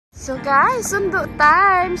So guys, sundo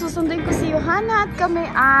time. Susunduin ko si Johanna at kami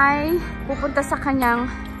ay pupunta sa kanyang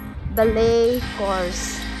ballet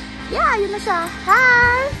course. Yeah, yun na siya.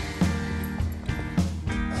 Hi!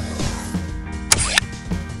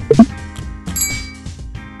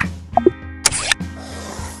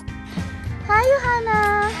 Hi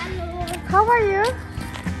Johanna! Hello! How are you?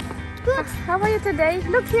 Good! How are you today?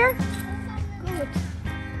 Look here! Good!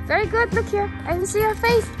 Very good, look here. I can see your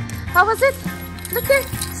face. How was it? Look here!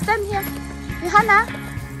 Stand here. Johanna?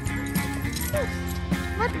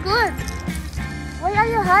 What good? Why are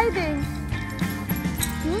you hiding?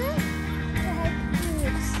 Hmm?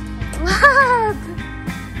 What?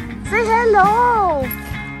 Say hello!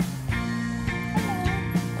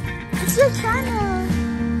 It's your channel.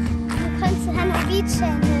 You can see Hannah B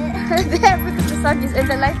channel. There, because the sun is and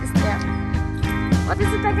the light is there. What is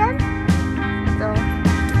it again? So,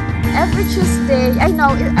 every Tuesday, I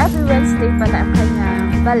know, every Wednesday pala ang kanyang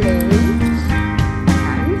ballet.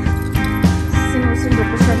 Yan. Sinusundo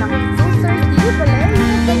ko siya ng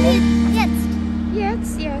 2:30 ballet. Jetzt. Yes,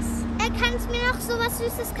 yes. Kannst du mir noch so was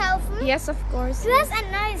Süßes kaufen? Yes, of course. Du hast ein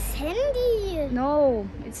neues Handy. No,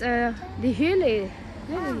 it's the Huli.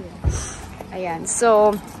 Ayan,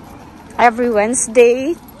 so every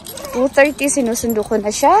Wednesday 2:30 sinusundo ko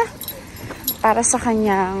na siya para sa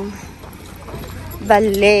kanyang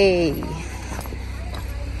ballet.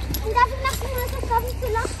 Und darf ich noch so Hausaufgaben zu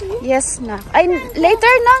lassen? Yes, na.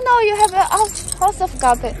 Later, no, you have a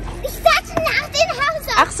Hausaufgabe. Ich dachte nach den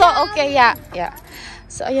Hausaufgaben. Ach so, okay, yeah.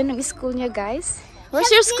 So, ayan ang school niya, guys.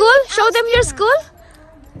 Where's your school? Show them your school.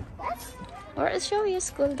 Where is show your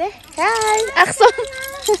school? There. Hi. Ach so.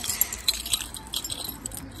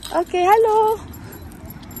 Okay, hello.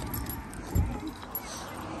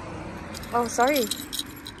 Oh, sorry.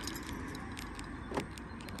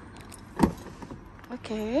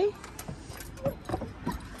 Okay.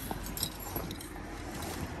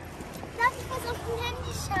 Darf ich was auf dem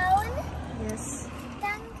Handy schauen? Yes.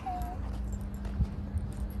 Danke.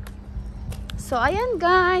 So, ayan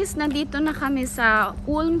guys. Nandito na kami sa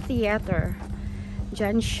Ulm Theater.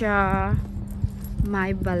 Diyan siya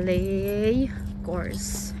may ballet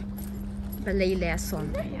course. Ballet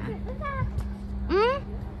lesson. Ayan.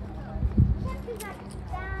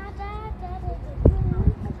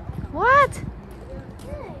 What?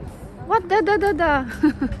 What da?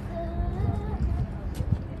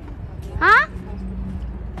 Ha?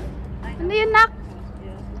 Ano yun, nak?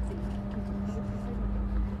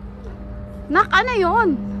 Nak, ano yun?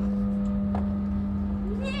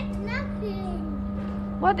 Nothing.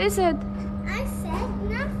 What is it? I said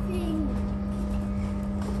nothing.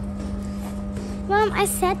 Mom, I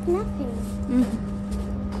said nothing.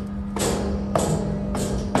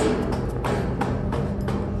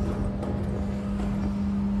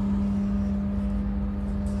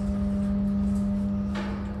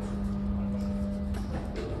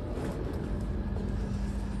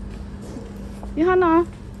 Johanna,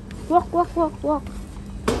 walk. Walk.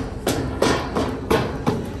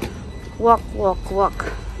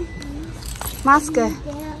 Maske.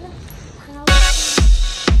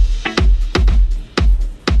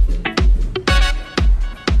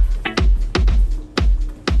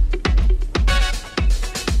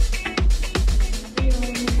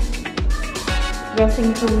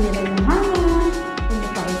 Dressing room nila yung Johanna. Punta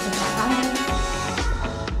tayo sa taas.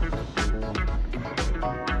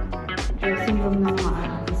 Dressing room ng mga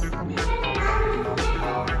artista.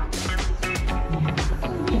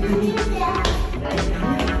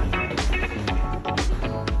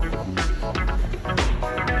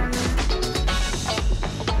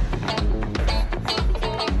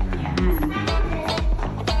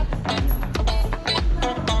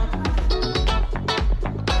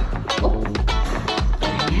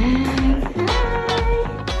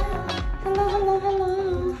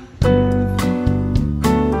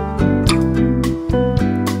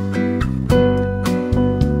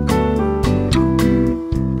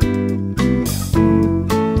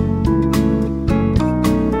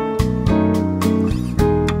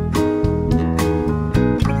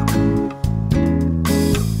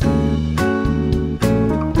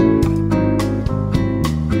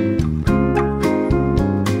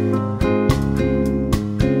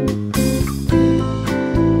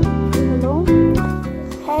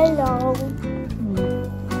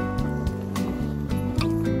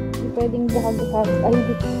 Pwedeng buka-buka. Ay,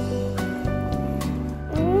 hindi.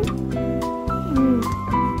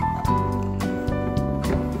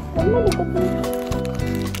 Ay, malikot na.